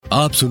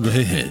आप सुन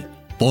रहे हैं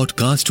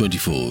पॉडकास्ट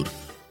 24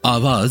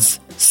 आवाज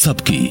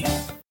सबकी।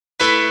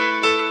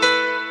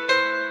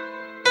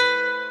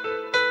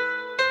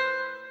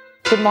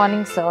 Good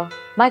morning, sir.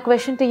 My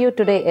question to you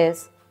today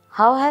is,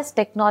 how has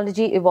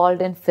technology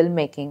evolved in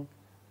filmmaking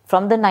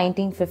from the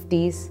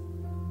 1950s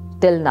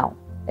till now,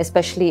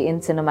 especially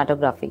in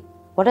cinematography?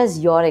 What has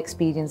your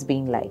experience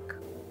been like?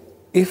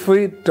 If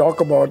we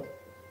talk about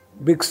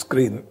big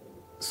screen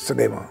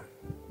cinema,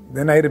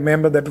 then I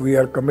remember that we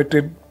are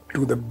committed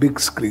to the big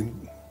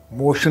screen,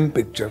 motion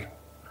picture.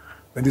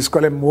 When it's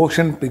called a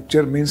motion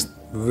picture, means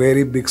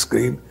very big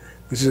screen,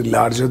 which is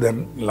larger than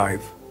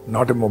life,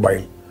 not a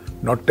mobile,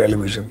 not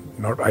television,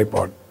 not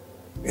iPod.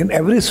 In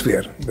every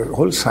sphere, the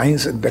whole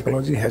science and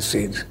technology has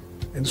changed,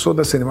 and so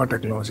the cinema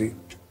technology.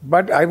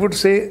 But I would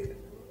say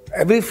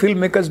every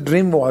filmmaker's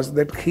dream was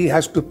that he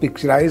has to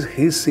picturize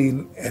his scene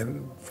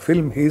and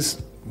film his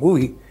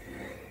movie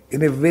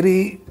in a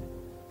very,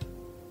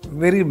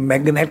 very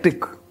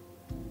magnetic,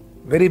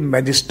 very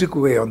majestic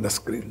way on the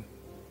screen.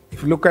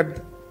 If you look at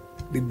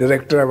the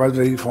director I was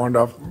very fond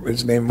of,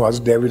 his name was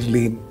David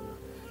Lean,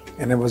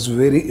 and I was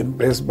very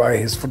impressed by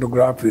his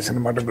photography,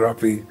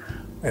 cinematography,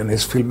 and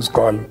his films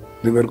called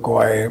River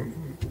Ghai,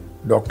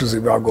 Dr.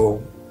 Zhivago,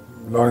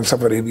 Lawrence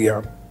of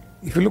Arabia.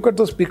 If you look at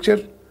those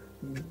pictures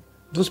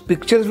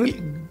will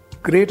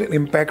create an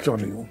impact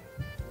on you.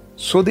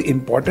 So the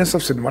importance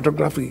of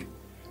cinematography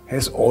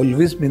has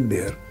always been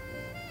there,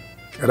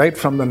 right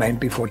from the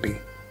 1940s,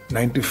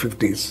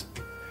 1950s.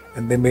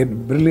 And they made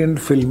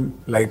brilliant film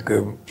like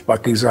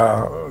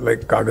Pakiza,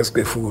 like Kagaz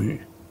Ke Phool,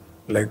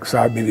 like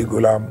Saab Bibi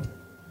Ghulam.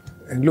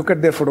 And look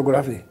at their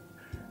photography.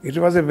 It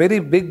was a very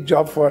big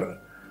job for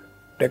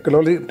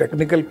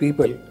technical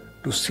people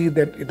to see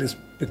that it is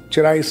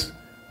picturized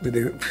with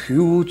a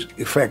huge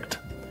effect.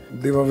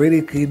 They were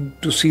very keen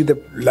to see the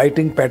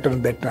lighting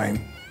pattern that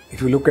time.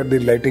 If you look at the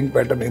lighting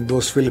pattern in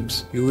those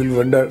films, you will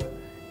wonder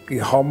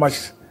how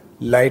much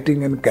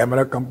lighting and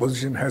camera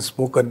composition has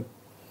spoken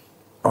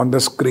on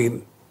the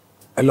screen,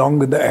 along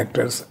with the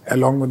actors,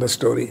 along with the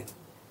story,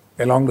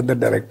 along with the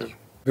director.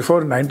 Before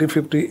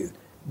 1950,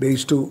 they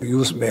used to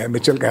use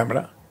Mitchell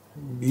camera.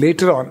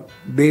 Later on,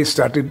 they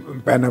started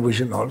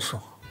Panavision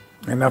also.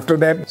 And after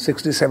that,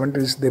 60s,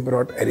 70s, they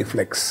brought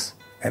Ariflex.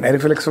 And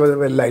Ariflex was a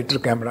very lighter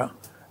camera.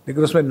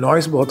 लेकिन उसमें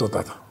noise बहुत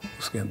होता था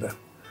उसके अंदर,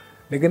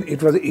 लेकिन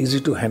it was easy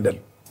to handle.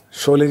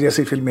 Sholay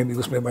जैसी फिल्में भी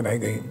उसमें बनाई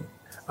गई.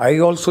 I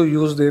also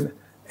used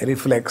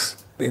reflex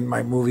in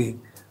my movie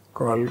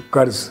called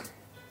Karz.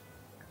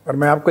 और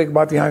मैं आपको एक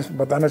बात यहाँ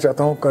बताना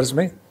चाहता हूँ कर्ज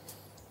में,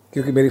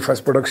 क्योंकि मेरी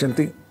फर्स्ट प्रोडक्शन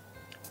थी,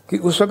 कि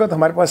उस वक्त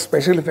हमारे पास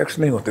स्पेशल इफेक्ट्स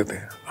नहीं होते थे.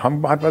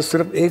 हमारे पास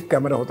सिर्फ एक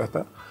कैमरा होता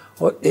था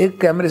और एक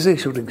कैमरे से ही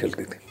शूटिंग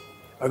चलती थी.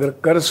 अगर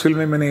कर्ज फिल्म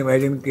में मैंने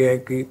इमेजिन किया है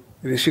कि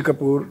ऋषि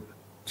कपूर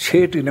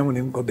 6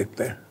 टीनम को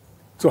देखते हैं,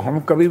 तो हम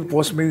कभी भी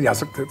पोस्ट में नहीं जा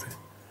सकते थे.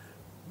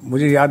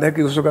 मुझे याद है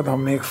कि उस वक्त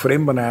हमने एक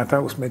फ्रेम बनाया था,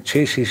 उसमें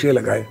 6 शीशे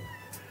लगाए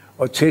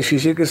और 6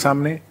 शीशे के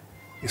सामने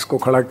इसको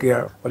खड़ा किया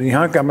और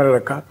यहाँ कैमरा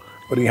रखा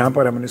और यहाँ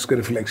पर हमने इसके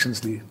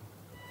रिफ्लेक्शंस दिए.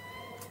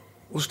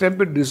 उस टाइम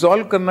पे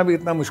डिसॉल्व करना भी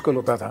इतना मुश्किल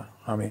होता था.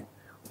 हमें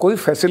कोई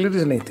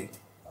फैसिलिटीज़ नहीं थी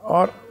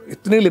और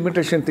इतनी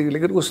लिमिटेशन थी,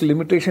 लेकिन उस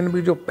लिमिटेशन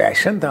में जो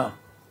पैशन था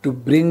to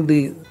bring the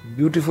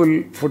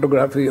beautiful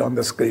photography on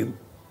the screen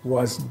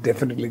was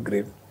definitely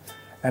great.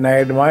 And I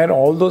admire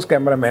all those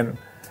cameramen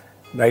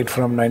right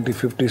from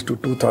 1950s to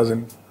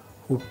 2000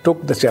 who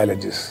took the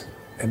challenges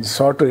and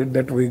saw to it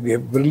that we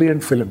gave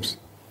brilliant films,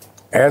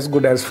 as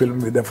good as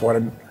film with the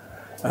foreign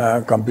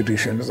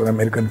competitions or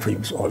American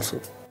films also.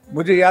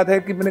 मुझे याद है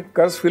कि मैंने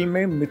कर्ज film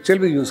में Mitchell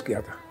भी use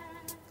किया था,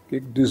 कि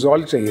एक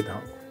डिज़ॉल्व चाहिए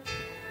था,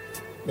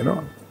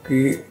 कि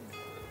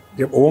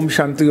जब ओम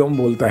शांति ओम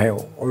बोलता है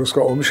और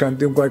उसका ओम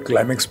शांति ओम का एक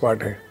क्लाइमेक्स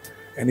पार्ट है,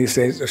 and he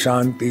says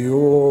Shanti Om,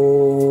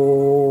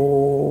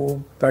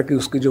 ताकि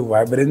उसकी जो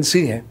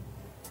वाइब्रेंसी है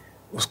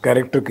उस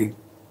कैरेक्टर की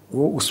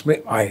वो उसमें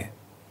आए.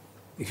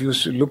 If you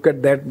look at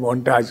that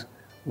montage,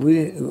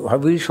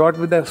 we shot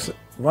with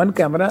one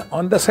camera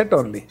on the set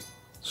only.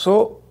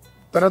 सो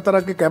तरह तरह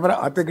के कैमरा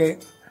आते गए.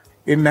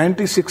 In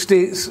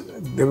 1960s,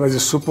 there was a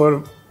super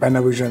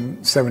Panavision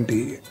 70,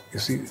 you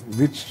see,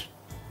 which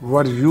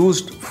were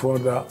used for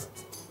the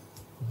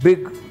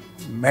big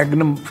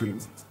magnum film,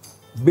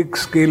 big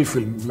scale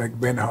film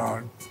like Ben-Hur,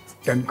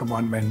 10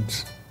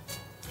 Commandments.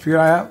 फिर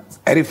आया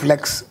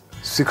Ariflex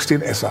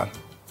 16 SR,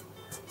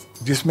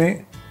 जिसमें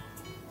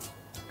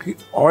कि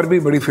और भी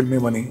बड़ी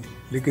फिल्में बनी,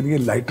 लेकिन ये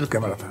लाइटर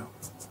कैमरा था.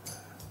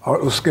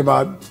 और उसके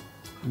बाद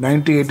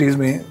 1980s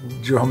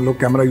में जो हम लोग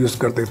कैमरा यूज़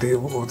करते थे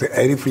वो थे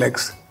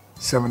Ariflex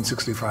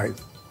 765.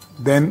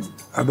 Then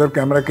other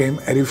camera came,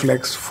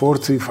 Ariflex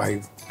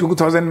 435.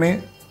 2000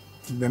 में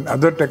then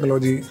other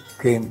technology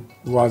came,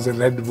 was a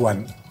Red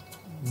 1.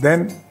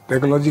 Then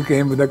technology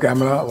came with the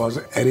camera was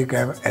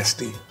Aricam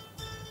ST.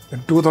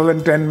 Then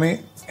 2010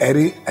 में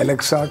Arri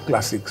Alexa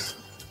Classics.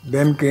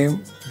 Then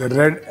came the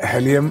Red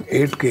Helium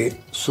 8K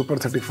Super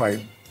 35.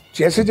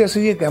 जैसे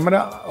जैसे ये camera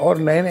और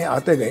नए नए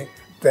आते गए,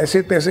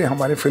 तैसे तैसे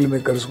हमारे फिल्म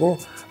मेकर्स को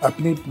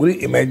अपनी पूरी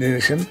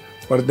इमेजिनेशन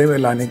पर्दे में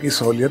लाने की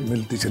सहूलियत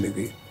मिलती चली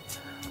गई.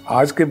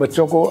 आज के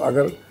बच्चों को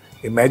अगर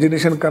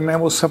इमेजिनेशन करना है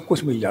वो सब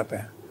कुछ मिल जाता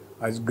है।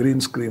 आज ग्रीन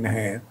स्क्रीन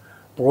है,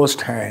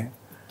 पोस्ट है,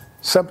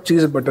 सब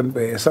चीज़ बटन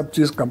पे है, सब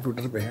चीज़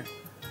कंप्यूटर पे है।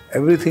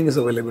 Everything is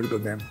available to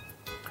them.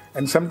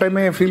 And sometime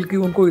मैं फील कि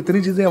उनको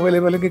इतनी चीज़ें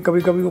अवेलेबल है कि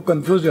कभी कभी वो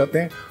कंफ्यूज जाते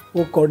हैं।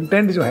 वो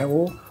कंटेंट जो है,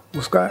 वो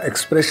उसका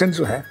एक्सप्रेशन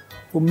जो है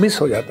वो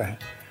मिस हो जाता है।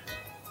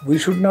 We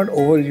should not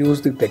over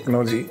use the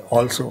technology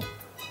also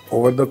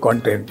over the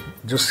content.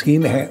 जो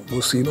सीन है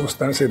वो सीन उस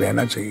तरह से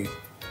रहना चाहिए।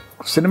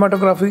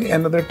 Cinematography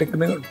and other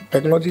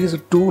technology is a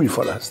tool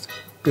for us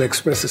to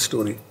express a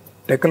story.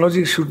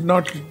 Technology should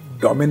not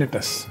dominate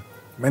अस।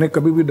 मैंने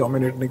कभी भी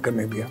डोमिनेट नहीं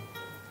करने दिया।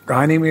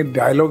 कहानी में,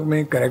 डायलॉग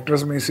में,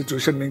 कैरेक्टर्स में,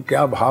 सिचुएशन में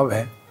क्या भाव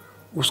है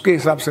उसके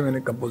हिसाब से मैंने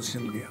कंपोजिशन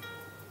किया।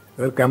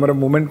 अगर कैमरा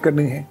मूवमेंट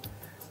करनी है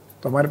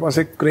तो हमारे पास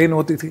एक क्रेन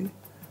होती थी।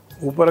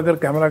 ऊपर अगर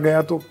कैमरा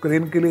गया तो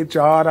क्रेन के लिए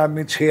 4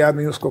 आदमी 6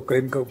 आदमी उसको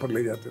क्रेन के ऊपर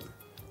ले जाते थे।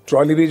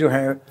 ट्रॉली भी जो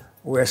है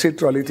वो ऐसी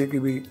ट्रॉली थी कि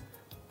भी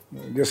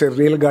जैसे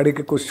रेलगाड़ी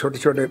के कुछ छोटे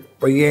छोटे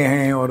पहिए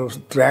हैं और उस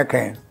ट्रैक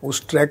हैं,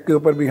 उस ट्रैक के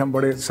ऊपर भी हम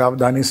बड़े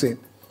सावधानी से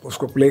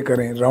उसको प्ले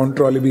करें। राउंड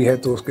ट्रॉली भी है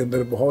तो उसके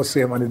अंदर बहुत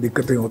से हमारी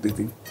दिक्कतें होती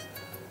थी।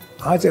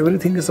 आज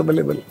एवरीथिंग इज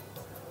अवेलेबल।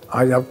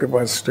 आज आपके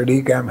पास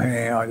स्टडी कैम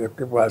है, आज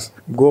आपके पास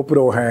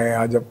गोप्रो है,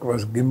 आज आपके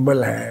पास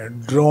गिम्बल है,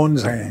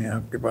 ड्रोन्स हैं,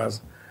 आपके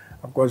पास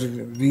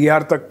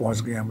VR तक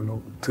पहुंच गए हम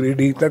लोग,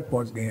 3D तक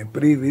पहुंच गए हैं,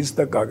 प्री-विज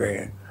तक आ गए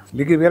हैं।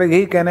 लेकिन मेरा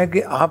यही कहना है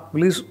कि आप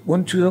प्लीज़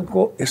उन चीज़ों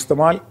को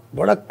इस्तेमाल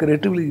बड़ा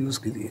क्रिएटिवली यूज़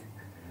कीजिए।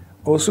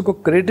 और उसको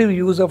creative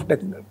use of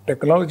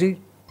technology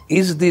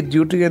is the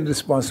duty and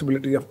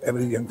responsibility of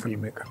every young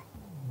filmmaker.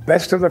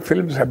 Best of the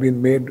films have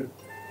been made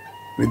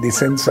with the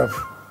sense of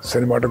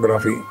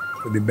cinematography,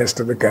 with the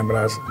best of the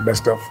cameras,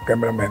 best of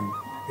cameramen.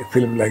 A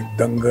film like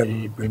Dangal,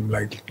 film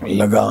like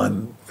Lagan,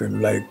 film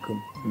like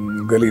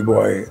Gully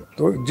Boy.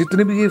 तो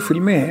जितनी भी ये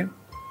फिल्में हैं,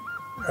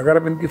 अगर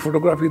आप इनकी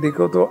photography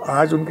देखो तो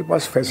आज उनके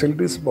पास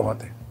फैसिलिटीज़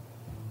बहुत है।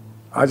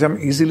 आज हम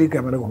इजीली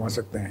कैमरा घुमा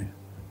सकते हैं।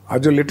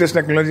 आज जो लेटेस्ट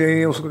टेक्नोलॉजी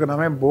है उसका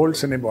नाम है बोल्ड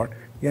सिनेबॉट,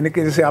 यानी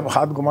कि जैसे आप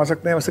हाथ घुमा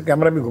सकते हैं वैसे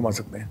कैमरा भी घुमा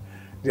सकते हैं।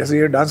 जैसे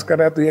ये डांस कर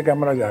रहा है तो ये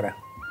कैमरा जा रहा है।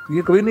 तो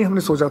ये कभी नहीं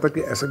हमने सोचा था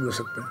कि ऐसा भी हो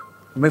सकता है।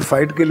 हमें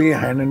फाइट के लिए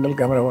हैंड हैंडल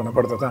कैमरा होना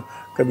पड़ता था,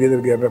 कभी इधर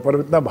गया पर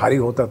इतना भारी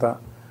होता था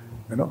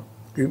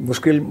कि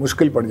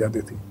मुश्किल पड़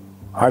जाती थी।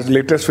 आज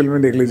लेटेस्ट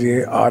फिल्में देख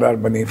लीजिए, RR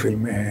बनी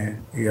फिल्में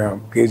हैं या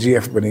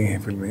KGF बनी हैं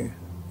फिल्में।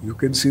 You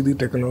can see the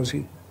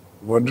technology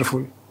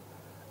wonderful.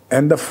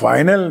 And the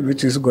final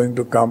which is going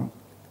to come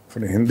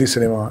for Hindi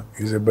cinema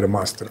is a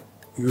Brahmastra.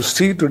 You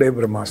see today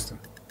Brahmastra.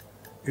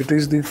 It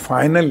is the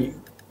final,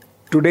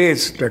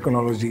 today's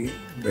technology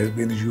has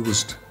been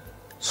used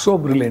so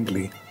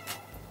brilliantly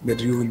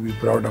that you will be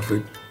proud of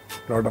it,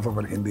 proud of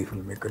our Hindi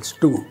filmmakers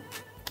too.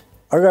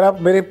 अगर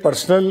आप मेरे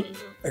personal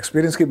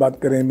experience की बात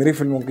करें, मेरी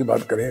फिल्मों की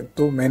बात करें,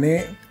 तो मैंने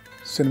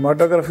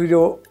सिनेमाटोग्राफी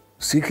जो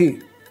सीखी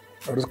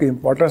और उसकी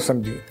इम्पोर्टेंस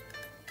समझी,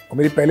 और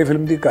मेरी पहली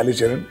फिल्म थी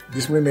कालीचरण,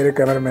 जिसमें मेरे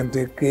कैमरामैन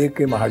थे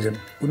के महाजन।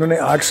 उन्होंने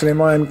art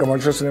cinema and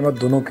commercial cinema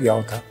दोनों किया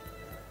हुआ था।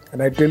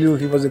 And I tell you,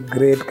 he was a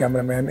great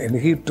cameraman and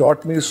he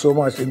taught me so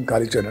much in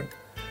Kalicharan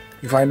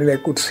कि finally I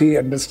could see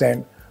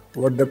understand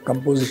what the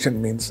composition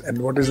means and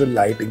what is the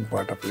lighting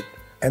part of it.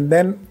 And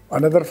then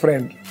another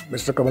friend,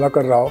 Mr.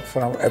 Kamalakar Rao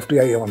from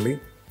FTI only,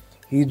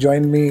 he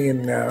joined me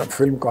in a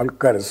film called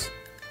Karz.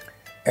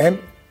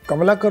 And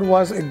Kamalakar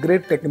was a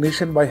great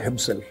technician by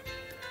himself.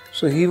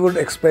 So he would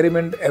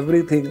experiment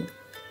everything,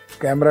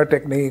 camera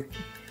technique,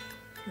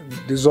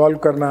 dissolve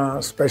करना,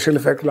 special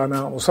effect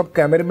लाना, वो सब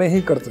कैमरे में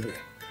ही करते थे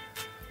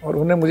और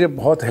उन्हें मुझे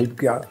बहुत हेल्प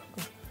किया.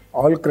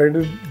 All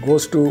credit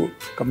goes to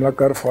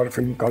Kamalakar for a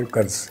film called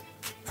Karz,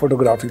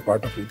 photography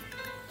part of it.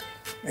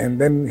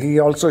 And then he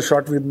also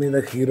shot with me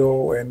the Hero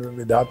and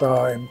Vidata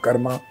and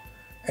Karma.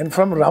 And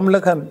from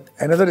Ramlakhan,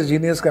 another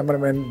genius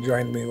cameraman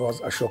joined me was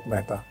Ashok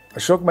Mehta.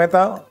 Ashok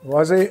Mehta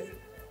was a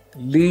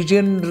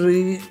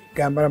legendary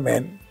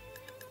cameraman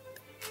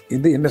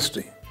in the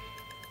industry.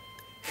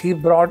 He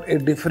brought a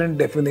different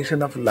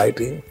definition of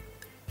lighting,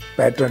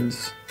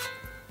 patterns.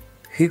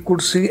 He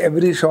could see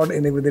every shot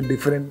with a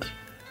different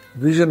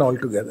vision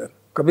altogether.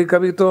 कभी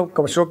कभी तो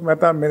अशोक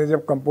मेहता मेरे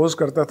जब compose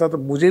करता था तो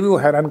मुझे भी वो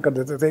हैरान कर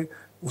देते थे.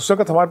 उस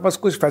वक्त हमारे पास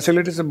कुछ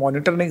फैसिलिटी से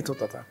मॉनिटर नहीं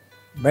होता था.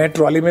 मैं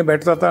ट्रॉली में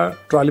बैठता था,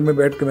 ट्रॉली में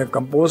बैठ के मैं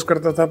कंपोज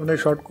करता था अपने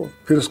शॉट को.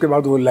 फिर उसके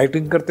बाद वो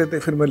लाइटिंग करते थे,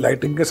 फिर मैं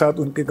लाइटिंग के साथ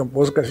उनके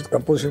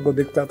कंपोजिशन को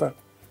देखता था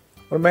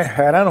और मैं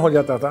हैरान हो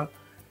जाता था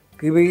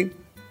कि भाई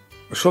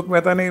अशोक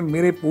मेहता ने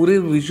मेरे पूरे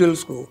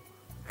विजुअल्स को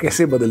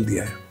कैसे बदल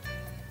दिया है.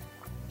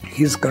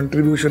 His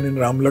contribution in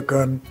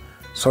Ramlakhan,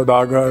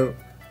 Saudagar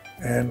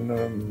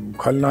and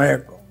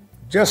खलनायक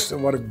just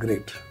were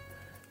great.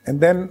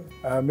 And then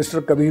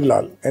Mr. Kabir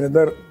Lal,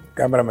 another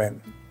cameraman,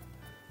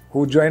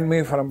 who joined me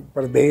from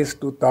Pardesh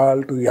to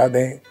Tal to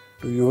Yadein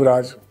to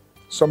Yuvraj,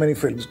 so many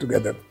films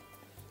together.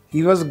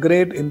 He was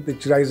great in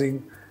picturizing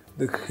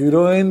the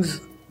heroine's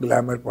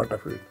glamour part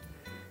of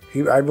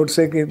it. I would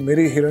say कि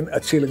मेरी heroine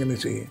अच्छी लगनी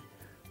चाहिए.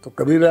 तो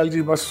कबीर लाल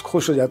जी बस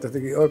खुश हो जाते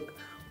थे कि और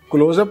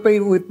क्लोजअप पे ही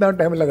वो इतना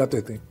टाइम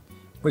लगाते थे,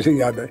 मुझे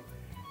याद है.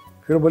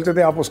 फिर बोलते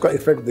थे आप उसका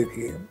इफेक्ट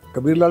देखिए.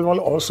 कबीर लाल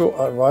also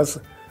was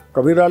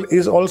Kabir Lal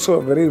is also a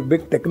very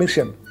big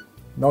technician.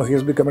 Now he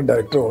has become a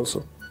director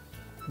also.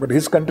 but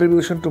his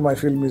contribution to my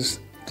film is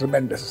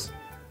tremendous.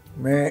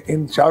 मैं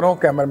इन चारों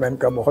कैमरामैन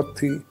का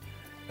बहुत ही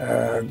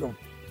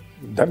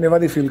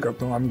धन्यवादी फील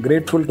करता हूँ. I'm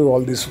grateful to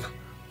all these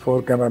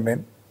 4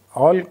 cameramen.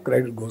 All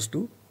credit goes to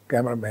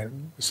cameraman,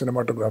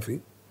 cinematography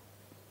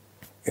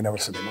in our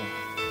cinema.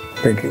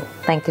 Thank you.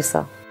 Thank you,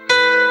 sir.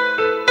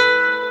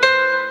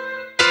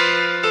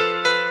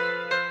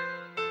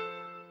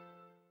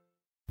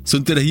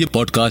 सुनते रहिए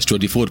podcast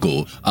 24 को,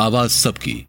 आवाज सबकी.